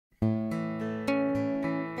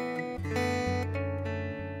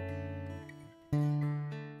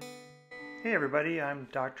Hey everybody, I'm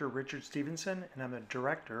Dr. Richard Stevenson and I'm the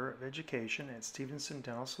Director of Education at Stevenson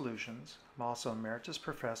Dental Solutions. I'm also Emeritus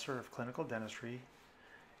Professor of Clinical Dentistry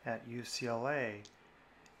at UCLA.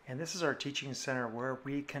 And this is our teaching center where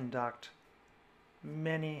we conduct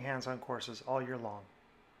many hands-on courses all year long.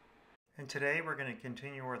 And today we're going to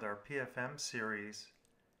continue with our PFM series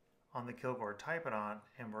on the Kilgore typodont,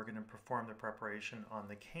 and we're going to perform the preparation on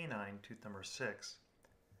the canine tooth number 6.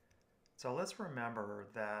 So let's remember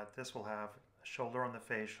that this will have a shoulder on the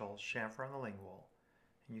facial, chamfer on the lingual,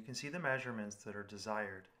 and you can see the measurements that are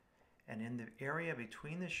desired. And in the area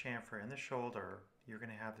between the chamfer and the shoulder, you're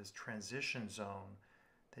going to have this transition zone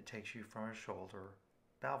that takes you from a shoulder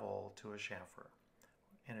bevel to a chamfer,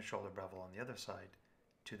 and a shoulder bevel on the other side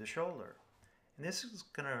to the shoulder. And this is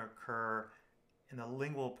going to occur in the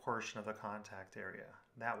lingual portion of the contact area.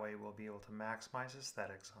 That way we'll be able to maximize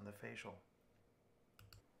aesthetics on the facial.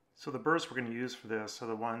 So the burrs we're going to use for this are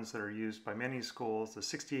the ones that are used by many schools, the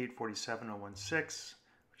 6847-016,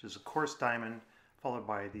 which is a coarse diamond, followed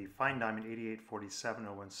by the fine diamond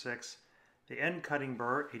 8847-016, the end cutting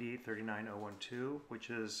burr 8839-012,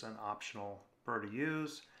 which is an optional burr to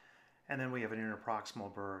use, and then we have an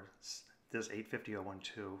interproximal burr, this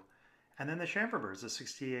 850-012, and then the chamfer burrs, the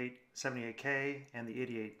 6878K and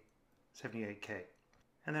the 8878K.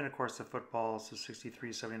 And then, of course, the footballs, the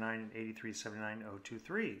 6379 and 8379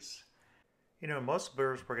 023s. You know, most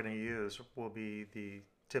burrs we're going to use will be the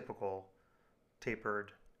typical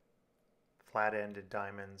tapered, flat-ended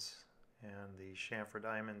diamonds and the chamfer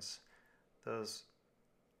diamonds. Those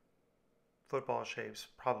football shapes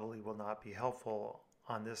probably will not be helpful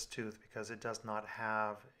on this tooth because it does not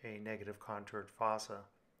have a negative contoured fossa.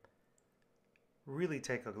 Really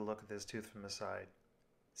take a look at this tooth from the side.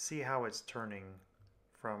 See how it's turning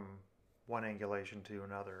from one angulation to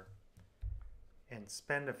another, and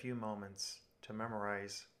spend a few moments to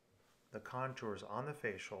memorize the contours on the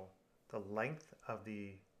facial, the length of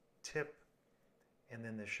the tip, and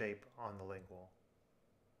then the shape on the lingual.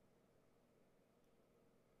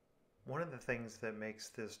 One of the things that makes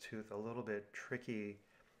this tooth a little bit tricky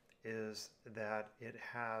is that it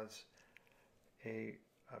has a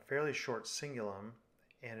fairly short cingulum,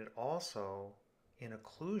 and it also, in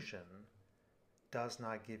occlusion, does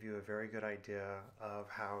not give you a very good idea of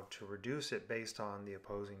how to reduce it based on the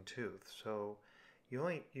opposing tooth. So you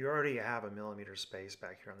already have a millimeter space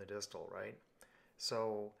back here on the distal, right?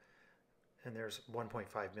 So, and there's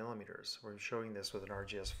 1.5 millimeters. We're showing this with an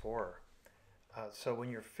RGS-4. So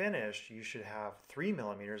when you're finished, you should have 3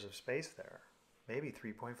 millimeters of space there, maybe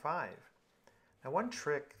 3.5. Now, one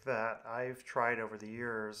trick that I've tried over the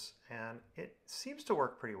years, and it seems to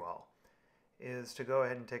work pretty well, is to go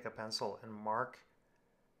ahead and take a pencil and mark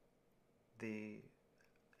the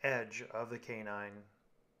edge of the canine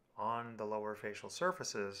on the lower facial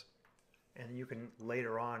surfaces, and you can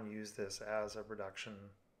later on use this as a reduction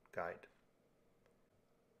guide.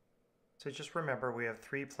 So just remember, we have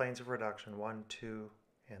 3 planes of reduction, 1, 2,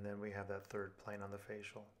 and then we have that third plane on the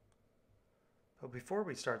facial. But before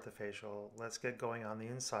we start the facial, let's get going on the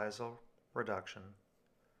incisal reduction.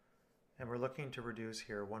 And we're looking to reduce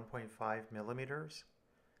here 1.5 millimeters.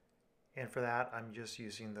 And for that, I'm just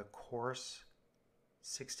using the coarse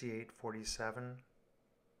 6847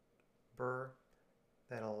 burr.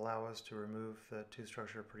 That'll allow us to remove the tooth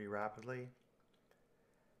structure pretty rapidly.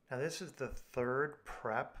 Now this is the third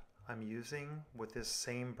prep I'm using with this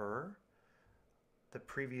same burr. The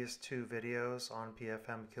previous 2 videos on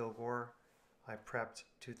PFM Kilgore, I prepped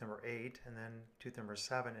tooth number 8 and then tooth number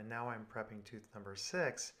 7, and now I'm prepping tooth number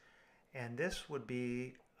 6. And this would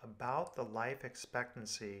be about the life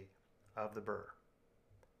expectancy of the burr.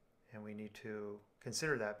 And we need to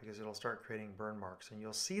consider that because it'll start creating burn marks. And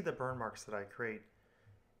you'll see the burn marks that I create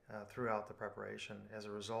throughout the preparation as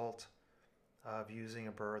a result of using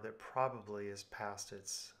a burr that probably is past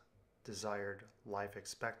its desired life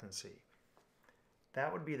expectancy.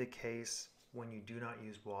 That would be the case when you do not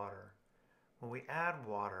use water. When we add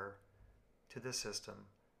water to the system,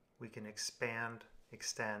 we can expand,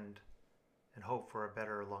 extend, and hope for a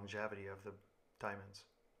better longevity of the diamonds.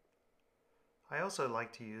 I also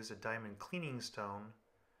like to use a diamond cleaning stone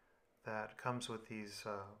that comes with these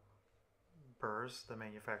burrs. The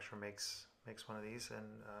manufacturer makes one of these and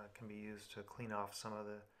can be used to clean off some of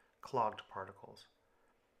the clogged particles.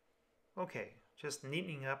 Okay, just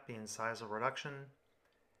neatening up the incisal reduction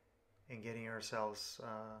and getting ourselves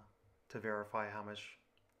to verify how much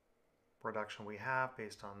reduction we have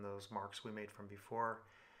based on those marks we made from before.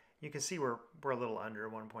 You can see we're a little under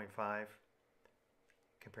 1.5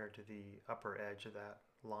 compared to the upper edge of that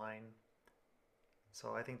line.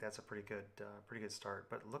 So I think that's a pretty good start.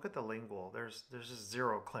 But look at the lingual. There's just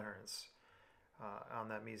zero clearance. on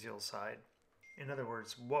that mesial side. In other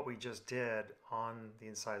words, what we just did on the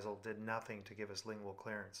incisal did nothing to give us lingual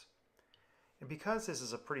clearance. And because this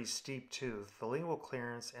is a pretty steep tooth, the lingual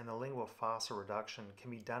clearance and the lingual fossa reduction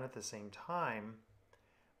can be done at the same time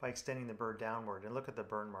by extending the burr downward. And look at the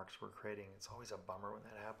burn marks we're creating. It's always a bummer when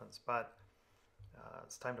that happens, but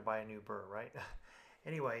it's time to buy a new burr, right?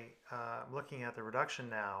 Anyway, I'm looking at the reduction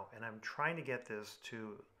now, and I'm trying to get this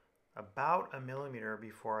to about 1 millimeter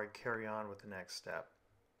before I carry on with the next step.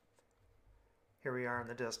 Here we are in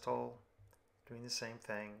the distal, doing the same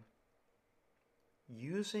thing.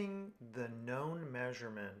 Using the known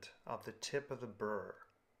measurement of the tip of the burr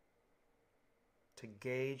to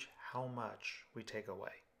gauge how much we take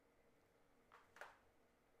away.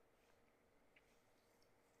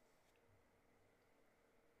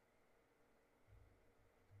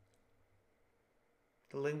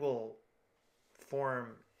 The lingual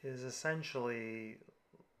form is essentially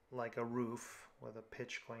like a roof with a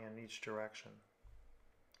pitch going in each direction.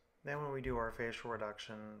 Then when we do our facial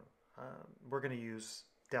reduction, we're going to use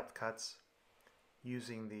depth cuts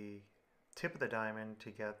using the tip of the diamond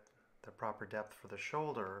to get the proper depth for the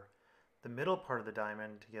shoulder, the middle part of the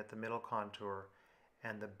diamond to get the middle contour,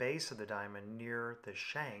 and the base of the diamond near the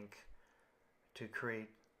shank to create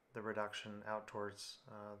the reduction out towards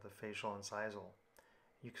the facial incisal.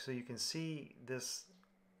 So you can see this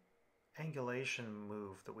angulation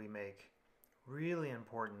move that we make, really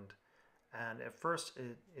important. And at first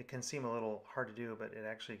it can seem a little hard to do, but it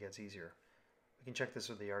actually gets easier. We can check this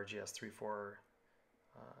with the RGS 3.4.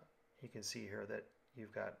 You can see here that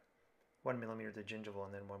you've got 1 millimeter at the gingival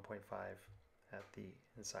and then 1.5 at the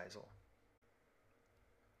incisal.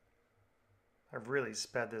 I've really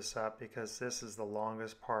sped this up because this is the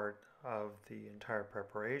longest part of the entire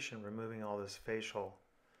preparation, removing all this facial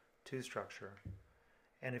tooth structure.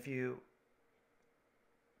 And if you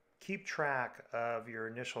keep track of your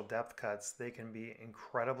initial depth cuts, they can be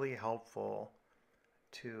incredibly helpful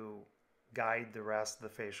to guide the rest of the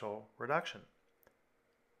facial reduction.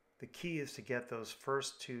 The key is to get those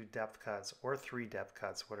first 2 depth cuts or 3 depth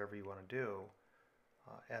cuts, whatever you want to do,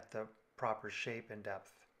 at the proper shape and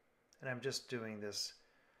depth. And I'm just doing this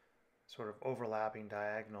sort of overlapping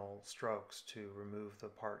diagonal strokes to remove the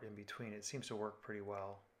part in between. It seems to work pretty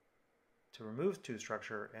well to remove tooth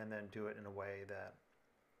structure and then do it in a way that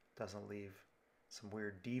doesn't leave some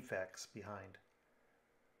weird defects behind.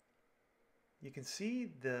 You can see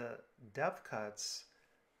the depth cuts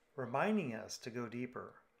reminding us to go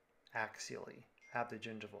deeper axially at the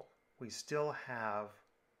gingival. We still have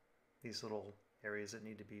these little areas that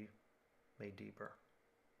need to be made deeper.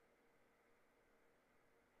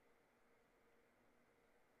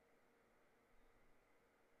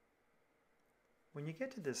 When you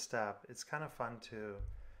get to this step, it's kind of fun to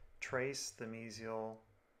trace the mesial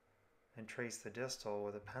and trace the distal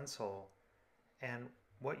with a pencil, and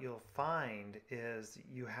what you'll find is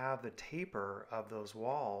you have the taper of those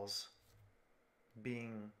walls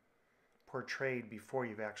being portrayed before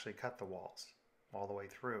you've actually cut the walls all the way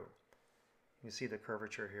through. You can see the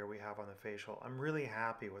curvature here we have on the facial. I'm really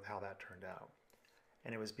happy with how that turned out,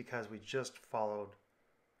 and it was because we just followed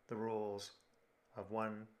the rules of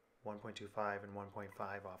 1, 1.25 and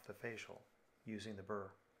 1.5 off the facial using the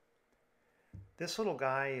burr. This little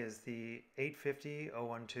guy is the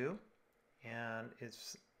 850-012, and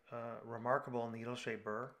it's a remarkable needle-shaped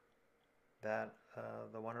burr that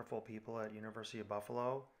the wonderful people at University of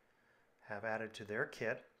Buffalo have added to their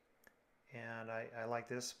kit. And I like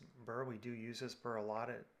this burr. We do use this burr a lot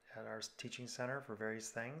at our teaching center for various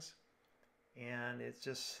things. And it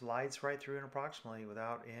just slides right through and approximately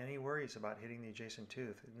without any worries about hitting the adjacent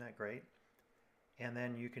tooth. Isn't that great? And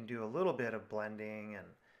then you can do a little bit of blending, and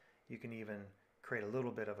you can even create a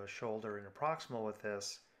little bit of a shoulder and a proximal with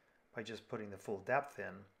this by just putting the full depth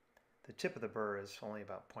in. The tip of the burr is only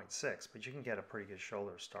about 0.6, but you can get a pretty good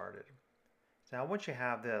shoulder started. Now once you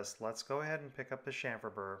have this, let's go ahead and pick up the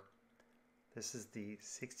chamfer burr. This is the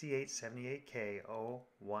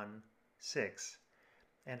 6878K016,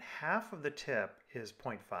 and half of the tip is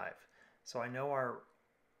 0.5. So I know our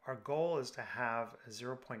goal is to have a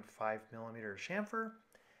 0.5 millimeter chamfer,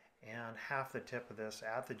 and half the tip of this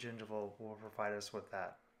at the gingival will provide us with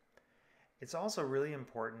that. It's also really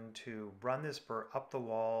important to run this burr up the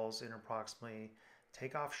walls interproximally,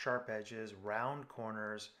 take off sharp edges, round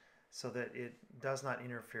corners, so that it does not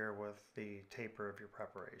interfere with the taper of your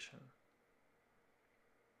preparation.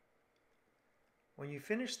 When you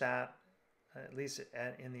finish that, at least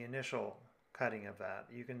in the initial cutting of that,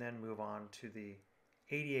 you can then move on to the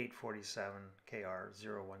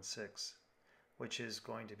 8847KR016, which is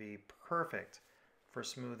going to be perfect for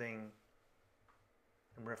smoothing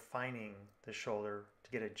and refining the shoulder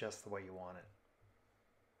to get it just the way you want it.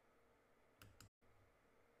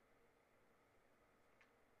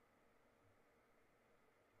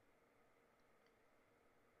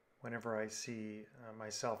 Whenever I see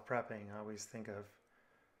myself prepping, I always think of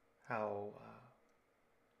how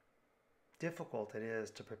difficult it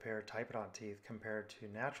is to prepare typodont teeth compared to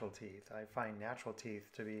natural teeth. I find natural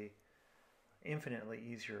teeth to be infinitely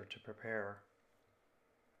easier to prepare,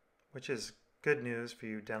 which is good news for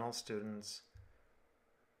you dental students,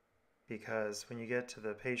 because when you get to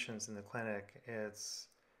the patients in the clinic, it's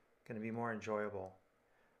going to be more enjoyable.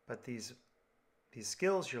 But these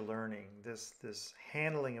skills you're learning, this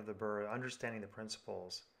handling of the burr, understanding the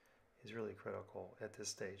principles, is really critical at this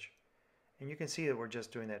stage. And you can see that we're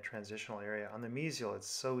just doing that transitional area. On the mesial, it's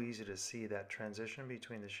so easy to see that transition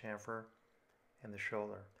between the chamfer and the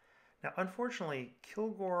shoulder. Now, unfortunately,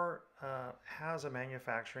 Kilgore has a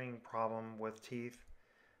manufacturing problem with teeth.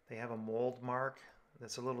 They have a mold mark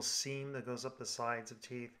that's a little seam that goes up the sides of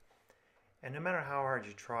teeth. And no matter how hard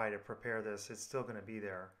you try to prepare this, it's still going to be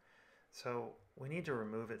there. So we need to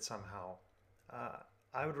remove it somehow.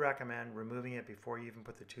 I would recommend removing it before you even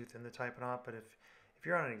put the tooth in the typodont, but if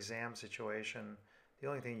you're on an exam situation, the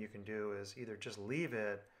only thing you can do is either just leave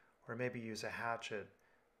it or maybe use a hatchet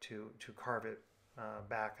to carve it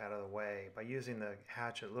back out of the way by using the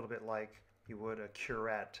hatchet a little bit like you would a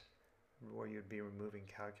curette where you'd be removing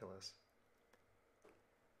calculus.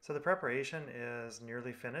 So the preparation is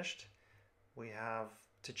nearly finished. We have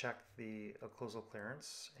to check the occlusal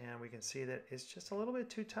clearance, and we can see that it's just a little bit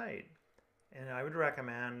too tight. And I would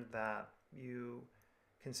recommend that you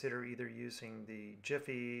consider either using the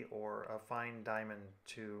Jiffy or a fine diamond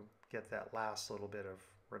to get that last little bit of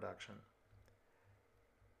reduction.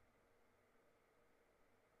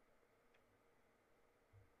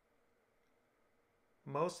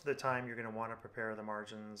 Most of the time you're going to want to prepare the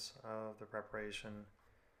margins of the preparation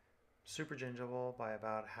super gingival by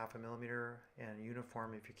about 0.5 millimeter and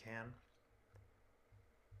uniform if you can.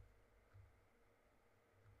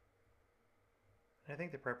 I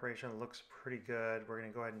think the preparation looks pretty good. We're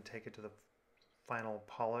going to go ahead and take it to the final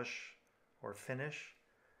polish or finish.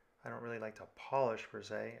 I don't really like to polish per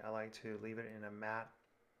se. I like to leave it in a matte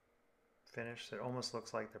finish that almost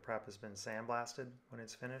looks like the prep has been sandblasted when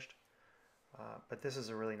it's finished. But this is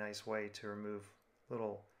a really nice way to remove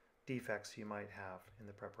little defects you might have in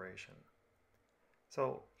the preparation.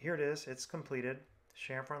 So here it is, it's completed.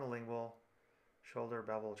 Chamfer on the lingual, shoulder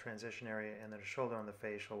bevel transition area, and then a shoulder on the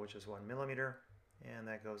facial, which is 1 millimeter. And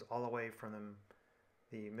that goes all the way from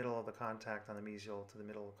the middle of the contact on the mesial to the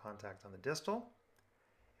middle of contact on the distal.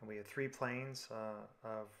 And we have 3 planes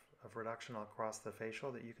of reduction across the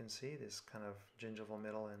facial that you can see, this kind of gingival,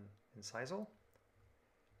 middle, and incisal.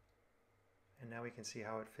 And now we can see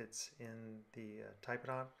how it fits in the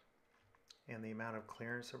typodont and the amount of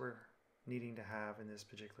clearance that we're needing to have in this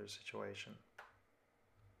particular situation.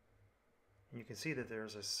 And you can see that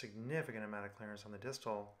there's a significant amount of clearance on the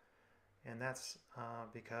distal, and that's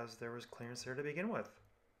because there was clearance there to begin with.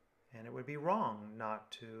 And it would be wrong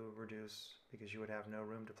not to reduce because you would have no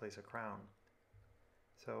room to place a crown.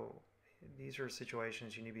 So these are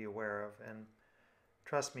situations you need to be aware of, and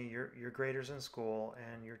trust me, your graders in school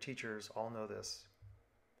and your teachers all know this.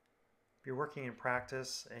 If you're working in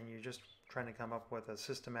practice and you're just trying to come up with a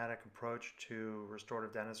systematic approach to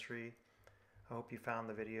restorative dentistry, I hope you found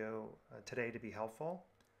the video today to be helpful.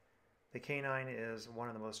 The Canine is one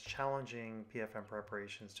of the most challenging PFM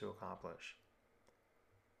preparations to accomplish.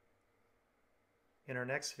 In our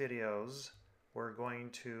next videos, we're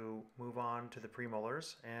going to move on to the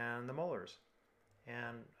premolars and the molars.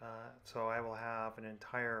 And so I will have an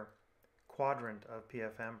entire quadrant of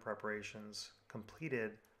PFM preparations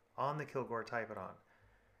completed on the Kilgore typodont.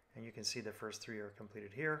 And you can see the first 3 are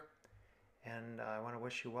completed here. And I want to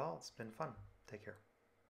wish you well. It's been fun. Take care.